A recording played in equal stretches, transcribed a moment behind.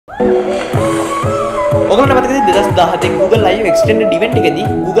ඔයගොල්ලන්ට මතකද 2017 Google Live Extended event එකේදී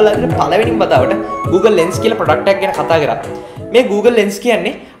Google අතර පළවෙනිම වතාවට Google Lens කියලා ප්‍රොඩක්ට් එකක් ගැන කතා කරා. මේ Google Lens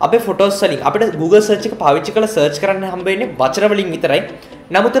කියන්නේ අපේ ෆොටෝස් වලින් අපිට Google search එක පාවිච්චි කරලා search කරන්න හම්බ වෙන්නේ වචන වලින් විතරයි.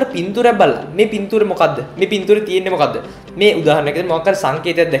 නමුත් අර පින්තූරයක් බලලා මේ පින්තූරේ මොකද්ද? මේ පින්තූරේ තියෙන්නේ මොකද්ද? මේ උදාහරණයකට මොකක් හරි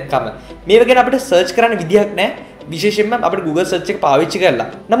සංකේතයක් දැක්කම මේව ගැන අපිට search කරන්න විදියක් නැහැ. විශේෂයෙන්ම අපිට Google search එක පාවිච්චි කරලා.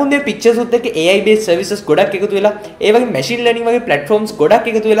 නමුත් මේ pictures උත් එක්ක AI based services ගොඩක් එකතු වෙලා ඒ වගේ machine learning වගේ platforms ගොඩක්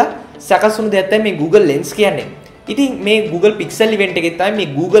එකතු වෙලා සකස් වුණු දෙයක් තමයි මේ Google Lens කියන්නේ. ඉතින් මේ Google Pixel event එකේ තමයි මේ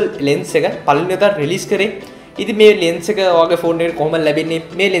Google Lens එක පළවෙනි වතාවට release කරේ. ඉතින් මේ lens එක ඔයාගේ phone එකේ කොහොමද ලැබෙන්නේ?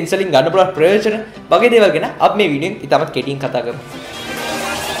 මේ lens වලින් ගන්න පුළුවන් ප්‍රයෝජන වගේ දේවල් ගැන අපි මේ වීඩියෝෙන් ඉතාමත් කෙටියෙන් කතා කරමු.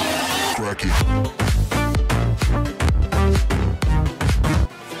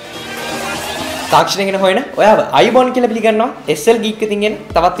 තාක්ෂණය ගැන හොයන ඔයාව අයිබෝන් කියලා පිළිගන්නවා SLGEEK එකකින් එන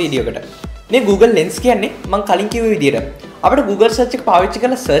තවත් වීඩියෝකට. මේ Google Lens කියන්නේ මම කලින් කිව්ව විදිහට අපිට Google search එක පාවිච්චි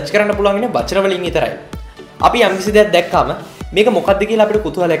කරලා search කරන්න පුළුවන් ඉන්නේ වචන වලින් විතරයි. අපි යම් කිසි දෙයක් දැක්කම මේක මොකක්ද කියලා අපිට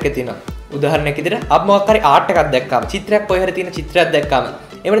කුතුහලයක් ඇති වෙනවා. උදාහරණයක් විදිහට අපි මොකක් හරි ආර්ට් එකක් දැක්කම චිත්‍රයක් කොහේ හරි තියෙන චිත්‍රයක් දැක්කම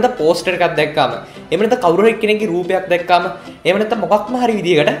එහෙම නැත්නම් පෝස්ටර් එකක් දැක්කම එහෙම නැත්නම් කවුරු හරි කෙනෙක්ගේ රූපයක් දැක්කම එහෙම නැත්නම් මොකක්ම හරි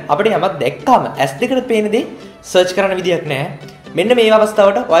විදිහකට අපිට යමක් දැක්කම S දෙකට පේන දේ search කරන්න විදියක් නැහැ. මෙන්න මේ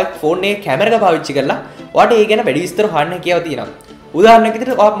අවස්ථාවට ඔයාගේ ෆෝන් එකේ කැමරා එක පාවිච්චි කරලා ඔයාට ඒ ගැන වැඩි විස්තර හොයන්න හැකියාව තියෙනවා. උදාහරණයක්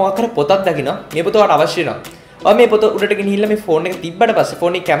විදිහට ඔයා මොකක් හරි පොතක් දකිනවා. මේ පොත ඔයාට අවශ්‍ය වෙනවා. ඔයා මේ පොත උඩට ගෙනහිල්ලා මේ ෆෝන් එක තිබ්බට පස්සේ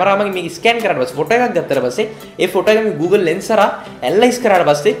ෆෝන් එකේ කැමරාවකින් මේක ස්කෑන් කරාට පස්සේ ෆොටෝ එකක් ගත්තට පස්සේ ඒ ෆොටෝ එක මේ Google Lens හරහා ඇනලයිස් කරාට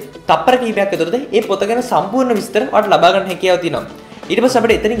පස්සේ තප්පර කිහිපයක් ඇතුළත ඒ පොත ගැන සම්පූර්ණ විස්තර ඔයාට ලබා ගන්න හැකියාව තියෙනවා. ඊට පස්සේ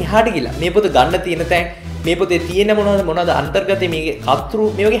අපිට එතනින් එහාට ගිහලා මේ පොත ගන්න තියෙන තැන් මේ පොතේ තියෙන මොනවද අන්තර්ගතයේ මේකේ කතරු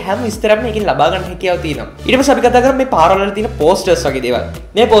මේ වගේ හැම විස්තරයක්ම මේකෙන් ලබා ගන්න හැකියාව තියෙනවා. ඊට පස්සේ අපි කතා කරමු මේ පාරවල් වල තියෙන posters වගේ දේවල්.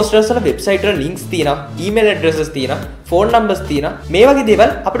 මේ posters වල website වල links තියෙනවා, email addresses තියෙනවා, phone numbers තියෙනවා. මේ වගේ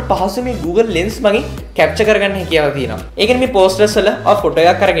දේවල් අපිට පහසුවෙන් මේ Google Lens මගින් capture කරගන්න හැකියාව තියෙනවා. ඒ කියන්නේ මේ posters වල ඔය ෆොටෝ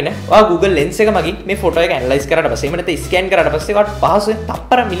එකක් අරගෙන ඔය Google Lens එක මගින් මේ ෆොටෝ එක analyze කරාට පස්සේ එහෙම නැත්නම් scan කරාට පස්සේ ඔයාට පහසුවෙන්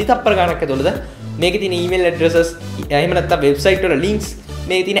තප්පර මිලි තප්පර ගණක් ඇතුළත මේකේ තියෙන email addresses එහෙම නැත්නම් website වල links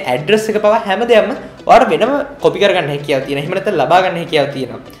මේ තියෙන ඇඩ්‍රස් එක පවා හැමදේම ඔයාලට වෙනම කොපි කරගන්න හැකියාව තියෙනවා. එහෙම නැත්නම් ලබා ගන්න හැකියාව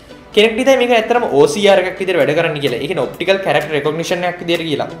තියෙනවා. කෙනෙක් හිතයි මේක ඇත්තටම OCR එකක් විදිහට වැඩ කරන්න කියලා. ඒ කියන්නේ optical character recognition එකක් විදිහට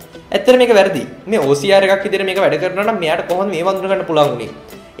කියලා. ඇත්තට මේක වැරදි. මේ OCR එකක් විදිහට මේක වැඩ කරනවා නම් මෙයාට කොහොමද මේව අඳුර ගන්න පුළුවන් උනේ?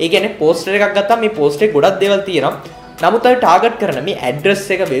 ඒ කියන්නේ poster එකක් ගත්තාම මේ poster එකේ ගොඩක් දේවල් තියෙනවා. නමුත් අපි ටාගට් කරන මේ ඇඩ්‍රස්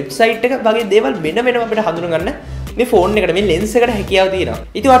එක, වෙබ්සයිට් එක වගේ දේවල් වෙන වෙනම අපිට හඳුන ගන්න මේ ෆෝන් එකට මේ lens එකට හැකියාව තියෙනවා.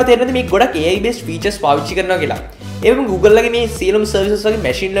 ඉතින් ඔයාලට තේරෙනවද මේ ගොඩක් AI based features පාවිච්චි කරනවා කියලා? ඒවම Google ලගේ මේ සියලුම services වගේ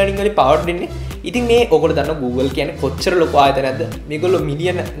machine learning වලින් powered වෙන්නේ. ඉතින් මේ ඔයගොල්ලෝ දන්නවා Google කියන්නේ කොච්චර ලොකු ආයතනයක්ද? මේගොල්ලෝ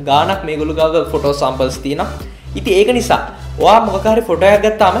මිලියන ගාණක් මේගොල්ලෝ ගාව photo samples තියෙනවා. ඉතින් ඒක නිසා ඔයා මොකක් හරි ෆොටෝ එකක්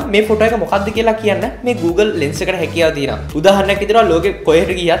ගත්තාම මේ ෆොටෝ එක මොකක්ද කියලා කියන්න මේ Google Lens එකට හැකියාව තියෙනවා. උදාහරණයක් විදිහට ලෝකෙ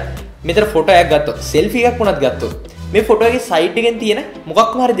කොහෙට ගියත් මෙතන ෆොටෝ එකක් ගත්තොත් selfie එකක් වුණත් ගත්තොත් මේ ෆොටෝ එකේ side එකෙන් තියෙන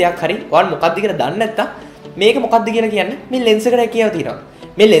මොකක්ම හරි දෙයක් හරි ඔයාලා මොකක්ද කියලා දන්නේ නැත්තම් මේක මොකක්ද කියලා කියන්න මේ lens එකට හැකියාව තියෙනවා.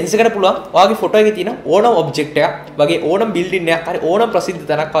 මේ lens එකට පුළුවන් ඔයාගේ ෆොටෝ එකේ තියෙන ඕනම ඔබ්ජෙක්ට් එකක් වගේ ඕනම බිල්ඩින් එකක් හරි ඕනම ප්‍රසිද්ධ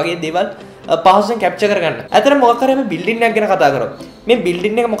තැනක් වගේ දේවල් පහසුවෙන් කැප්චර් කරගන්න. ඇත්තට මොකක් හරි අපි බිල්ඩින් එකක් ගැන කතා කරමු. මේ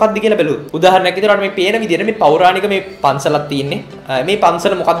බිල්ඩින් එක මොකක්ද කියලා බලුවොත් උදාහරණයක් විදිහට මේ පේන විදිහට මේ පෞරාණික මේ පන්සලක් තියෙන්නේ. මේ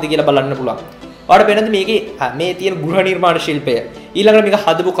පන්සල මොකක්ද කියලා බලන්න පුළුවන්. ඔයාලට පේනද මේකේ මේ තියෙන ගෘහ නිර්මාණ ශිල්පය ඊළඟට මේක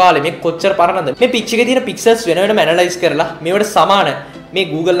හදපු කාලේ මේ කොච්චර පරණද මේ පිච් එකේ තියෙන පික්සල්ස් වෙන වෙනම ඇනලයිස් කරලා මේවට සමාන මේ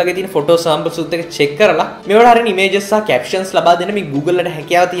Google ලගේ තියෙන ෆොටෝ සාම්පල්ස් උත් එක චෙක් කරලා මේවට හරින ඉමේජස් සහ කැප්ෂන්ස් ලබා දෙන්න මේ Google වලට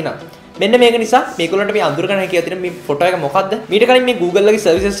හැකියාව තියෙනවා. මෙන්න මේක නිසා මේගොල්ලන්ට මේ අඳුර ගන්න හැකියාව තියෙන මේ ෆොටෝ එක මොකද්ද? මීට කලින් මේ Google ලගේ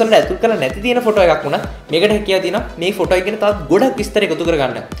සර්විසස් වලට ඇතුල් කරලා නැති තියෙන ෆොටෝ එකක් වුණා. මේකට හැකියාව තියෙනවා මේ ෆොටෝ එක ගැන තවත් ගොඩක් විස්තර එකතු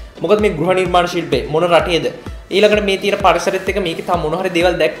කරගන්න. මොකද මේ ගෘහ නිර්මාණ ශිල්පේ මොන රටේද? ඊළඟට මේ තියෙන පරිසරෙත් එක මේකේ තව මොන හරි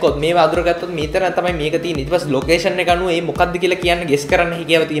දේවල් දැක්කොත් මේව අඳුරගත්තොත් මේතර තමයි මේක තියෙන්නේ. ඊට පස්සේ ලොකේෂන් එක අනුව මේ මොකද්ද කියලා කියන්න ගෙස් කරන්න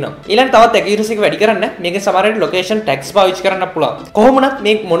හැකියාව තියෙනවා. ඊළඟට තවත් ඇකියුරසි එක වැඩි කරන්න මේක සමහරවිට ලොකේෂන් ටැග්ස් පාවිච්චි කරන්න පුළුවන්. කොහොම වුණත්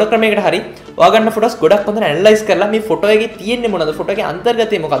මේ මොන ක්‍රමයකට හරි ඔයා ගන්න ෆොටෝස් ගොඩක් හොඳට ඇනලයිස් කරලා මේ ෆොටෝ එකේ තියෙන්නේ මොනවද? ෆොටෝ එකේ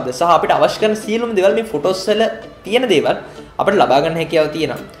අන්තර්ගතය මොකද්ද? සහ අපිට අවශ්‍ය කරන සියලුම දේවල් මේ ෆොටෝස් වල තියෙන දේවල් අපිට ලබා ගන්න හැකියාව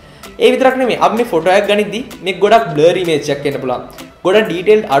තියෙනවා. ඒ විතරක් නෙමෙයි අපි මේ ෆොටෝ එකක් ගනිද්දි මේ ගොඩක් බ්ලර් ඉමේජ් එකක් එන්න පුළුවන්. ගොඩක්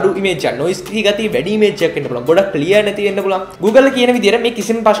ඩීටේල්ඩ් අඩු ඉමේජ් එකක් නොයිස් ගතිය වැඩි ඉමේජ් එකක් එන්න පුළුවන්. ගොඩක් ක්ලියර් නැති වෙන්න පුළුවන්. Google කියන විදිහට මේ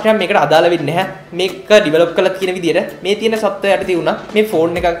කිසිම ප්‍රශ්නයක් මේකට අදාළ වෙන්නේ නැහැ. මේක ඩෙවලොප් කරලා තියෙන විදිහට මේ තියෙන සොෆ්ට්වෙයාර් යටතේ වුණා මේ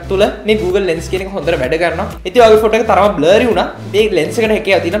ෆෝන් එකක් තුල මේ Google Lens කියන එක හොඳට වැඩ කරනවා. ඉතින් ඔයගේ ෆොටෝ එක තරම බ්ලරි වුණා. මේ lens එකට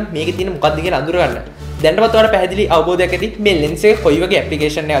හැකියාව තියෙනවා මේකේ තියෙන මොකක්ද කියලා අඳුර ගන්න. දැනටමත් ඔයාලට පැහැදිලි අවබෝධයක් ඇති මේ lens එක කොයි වගේ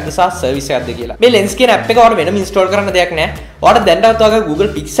ඇප්ලිකේෂන් එකක්ද සහ සර්විස් එකක්ද කියලා. මේ lens කියන app එක ඔයාලට වෙනම install කරන්න දෙයක් නැහැ. ඔයාලට දැනටමත් ඔයාගේ Google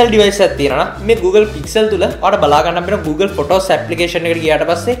Pixel device එකක් තියෙනවා නම් මේ Google Pixel තුල ඔයාලට බලා ගන්න බැරි Google Photos application එකට ගියාට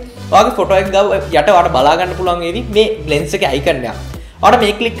පස්සේ ඔයාගේ ෆොටෝ එක ගාව යට ඔයාලට බලා ගන්න පුළුවන් වේවි මේ lens එකේ icon එක. ඔයාලට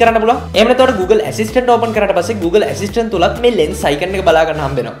මේ ක්ලික් කරන්න පුළුවන්. එහෙම නැත්නම් Google Assistant open කරාට පස්සේ Google Assistant තුලත් මේ lens icon එක බලා ගන්න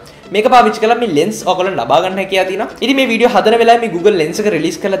හම්බ වෙනවා. මේක පාවිච්චි කරලා මේ lens ඔයගොල්ලෝ ලබා ගන්න හැකියාව තියෙනවා. ඉතින් මේ වීඩියෝ හදන වෙලාවේ මේ Google lens එක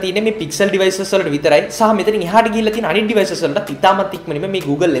රිලීස් කරලා තියෙන්නේ මේ Pixel devices වලට විතරයි. සහ මෙතනින් එහාට ගිහිල්ලා තියෙන අනිත් devices වලට ඉතාමත් ඉක්මනින්ම මේ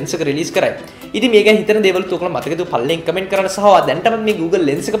Google lens එක රිලීස් කරයි. ඉතින් මේක ගැන හිතන දේවල් ඔයගොල්ලෝ මතක තියලා පල්ලෙන් කමෙන්ට් කරන්න සහ ඔයා දැන්ටම මේ Google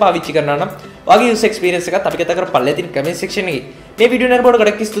lens එක පාවිච්චි කරනවා නම් ඔයාගේ user experience එකත් අපි කතා කරපු පල්ලේ තියෙන comment section එකේ. මේ වීඩියෝ නරඹුවට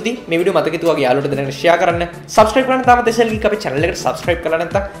ගොඩක් ස්තුතියි. මේ වීඩියෝ මතක තියලා ඔයාගේ යාළුවන්ට දැනගෙන share කරන්න. subscribe කරන්න තාමත් SLGeek අපේ channel එකට subscribe කරලා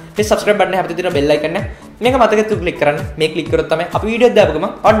නැත්නම් මේ subscribe button එක අපිට තියෙන bell icon එක මේක මතක තියලා click කරන්න. මේ click කරොත් තමයි අපි වීඩියෝ දාපු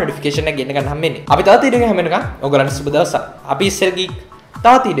ගමන් ඔන්න notification එක ගෙන්න ගන්න හම්බෙන්නේ. අපි තවත් වීඩියෝ එකක් හැමෙන්නකම් ඔයගලන්ට සුබ දවසක්. අපි SLGeek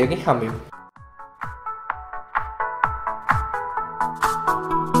තවත් වීඩියෝ එකකින් හම්බෙමු.